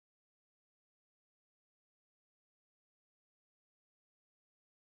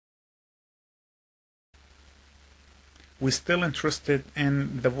we're still interested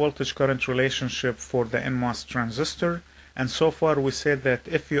in the voltage current relationship for the NMOS transistor. And so far we said that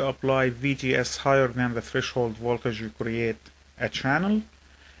if you apply VGS higher than the threshold voltage, you create a channel.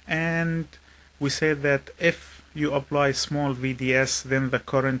 And we said that if you apply small VDS, then the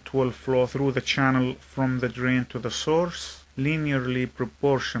current will flow through the channel from the drain to the source, linearly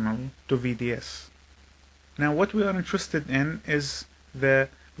proportional to VDS. Now what we are interested in is the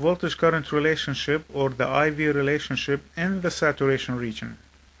voltage current relationship, or the IV relationship, in the saturation region.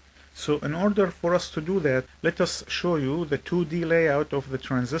 So in order for us to do that, let us show you the 2D layout of the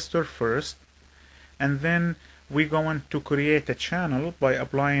transistor first, and then we're going to create a channel by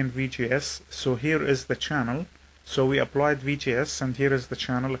applying VGS. So here is the channel. So we applied VGS, and here is the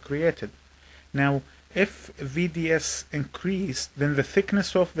channel created. Now if VDS increased, then the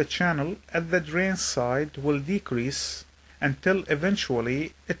thickness of the channel at the drain side will decrease until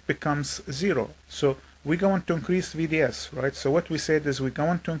eventually it becomes 0. So we're going to increase VDS, right? So what we said is we're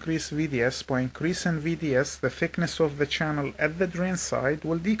going to increase VDS. By increasing VDS, the thickness of the channel at the drain side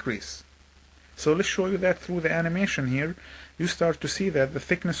will decrease. So let's show you that through the animation here. You start to see that the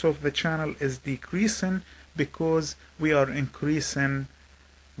thickness of the channel is decreasing because we are increasing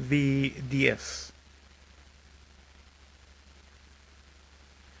VDS.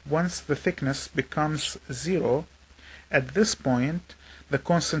 Once the thickness becomes 0, at this point the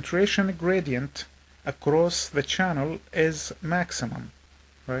concentration gradient across the channel is maximum,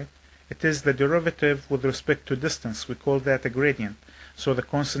 right? It is the derivative with respect to distance. We call that a gradient. So the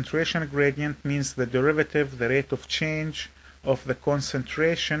concentration gradient means the derivative, the rate of change of the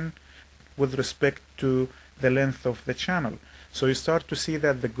concentration with respect to the length of the channel. So you start to see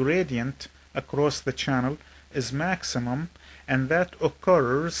that the gradient across the channel is maximum, and that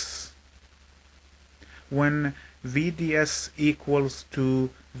occurs when VDS equals to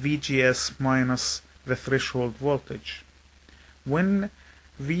VGS minus the threshold voltage. When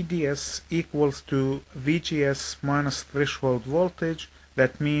VDS equals to VGS minus threshold voltage,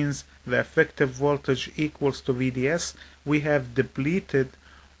 that means the effective voltage equals to VDS. We have depleted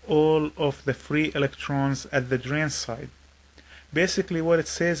all of the free electrons at the drain side. Basically what it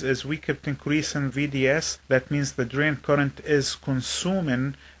says is we kept increasing VDS. That means the drain current is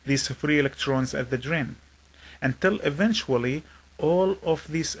consuming these free electrons at the drain, until eventually all of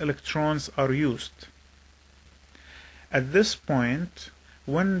these electrons are used. At this point,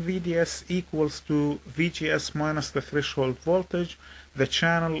 when VDS equals to VGS minus the threshold voltage, the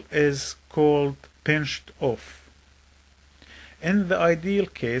channel is called pinched off. In the ideal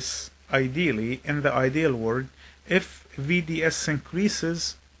case, ideally, in the ideal world, if VDS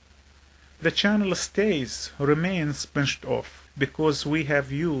increases, the channel remains pinched off, because we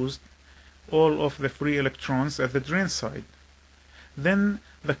have used all of the free electrons at the drain side. Then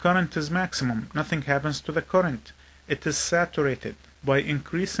the current is maximum. Nothing happens to the current. It is saturated. By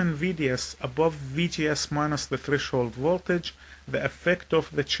increasing VDS above VGS minus the threshold voltage, the effect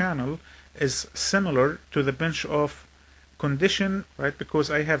of the channel is similar to the pinch-off condition, right? Because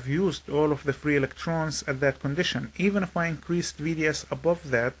I have used all of the free electrons at that condition. Even if I increased VDS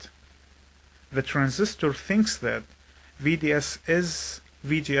above that, the transistor thinks that VDS is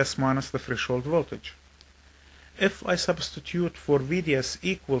VGS minus the threshold voltage. If I substitute for VDS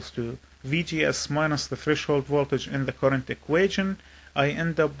equals to VGS minus the threshold voltage in the current equation, I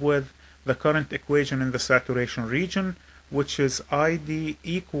end up with the current equation in the saturation region, which is ID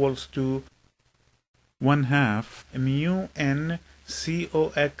equals to 1/2 mu n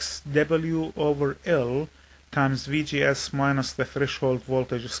COX W over L times VGS minus the threshold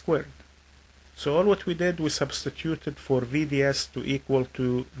voltage squared. So all what we did, we substituted for VDS to equal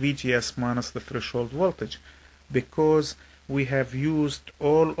to VGS minus the threshold voltage, because we have used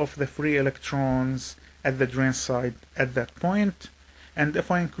all of the free electrons at the drain side at that point. And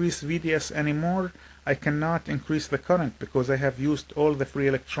if I increase VDS anymore, I cannot increase the current because I have used all the free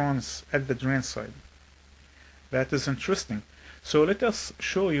electrons at the drain side. That is interesting. So let us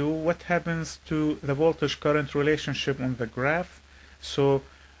show you what happens to the voltage current relationship on the graph. So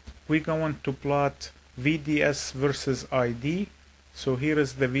we're going to plot VDS versus ID. So here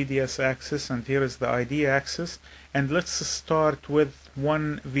is the VDS axis and here is the ID axis, and let's start with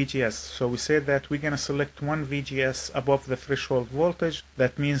 1 VGS. So we said that we're going to select 1 VGS above the threshold voltage.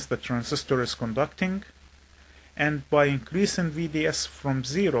 That means the transistor is conducting, and by increasing VDS from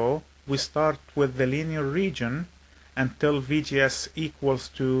 0, we start with the linear region until VGS equals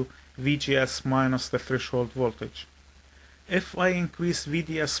to VGS minus the threshold voltage. If I increase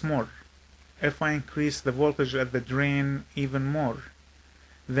VDS more, if I increase the voltage at the drain even more,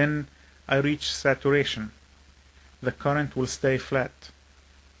 then I reach saturation. The current will stay flat.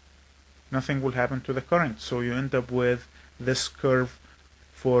 nothing will happen to the current. So you end up with this curve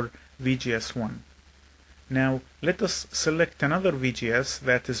for VGS1. Now let us select another VGS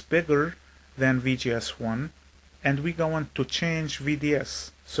that is bigger than VGS1, and we go on to change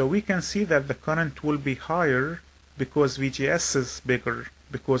VDS. So we can see that the current will be higher because VGS is bigger,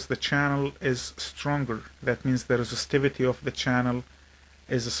 because the channel is stronger. That means the resistivity of the channel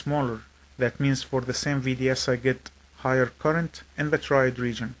is smaller. That means for the same VDS I get higher current in the triode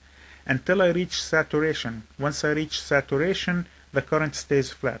region until I reach saturation. Once I reach saturation, the current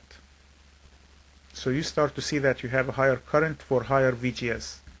stays flat. So you start to see that you have a higher current for higher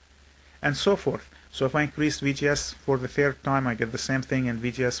VGS, and so forth. So if I increase VGS for the third time, I get the same thing, and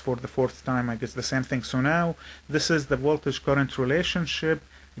VGS for the fourth time, I get the same thing. So now this is the voltage current relationship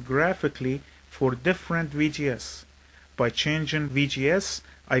graphically for different VGS. By changing VGS,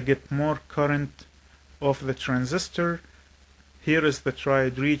 I get more current of the transistor. Here is the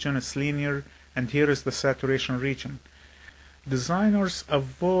triode region, it's linear, and here is the saturation region. Designers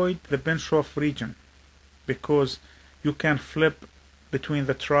avoid the pinch-off region because you can flip between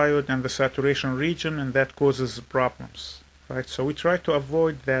the triode and the saturation region, and that causes problems, right? So we try to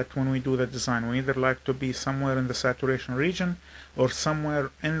avoid that when we do the design. We either like to be somewhere in the saturation region or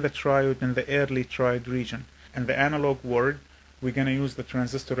somewhere in the triode, in the early triode region. In the analog world, we're going to use the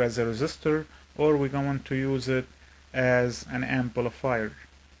transistor as a resistor, or we're going to use it as an amplifier.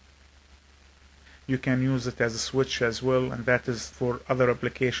 You can use it as a switch as well, and that is for other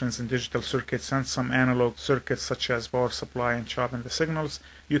applications in digital circuits and some analog circuits such as power supply and chopping the signals.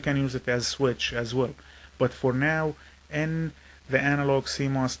 You can use it as a switch as well. But for now, in the analog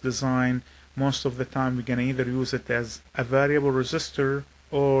CMOS design, most of the time we're going to either use it as a variable resistor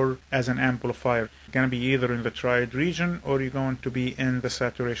or as an amplifier. It's going to be either in the triode region or you're going to be in the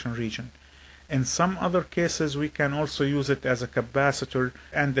saturation region. In some other cases, we can also use it as a capacitor,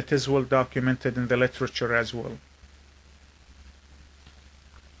 and it is well documented in the literature as well.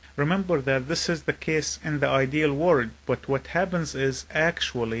 Remember that this is the case in the ideal world, but what happens is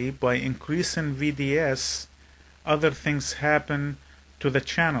actually by increasing VDS, other things happen to the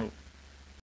channel.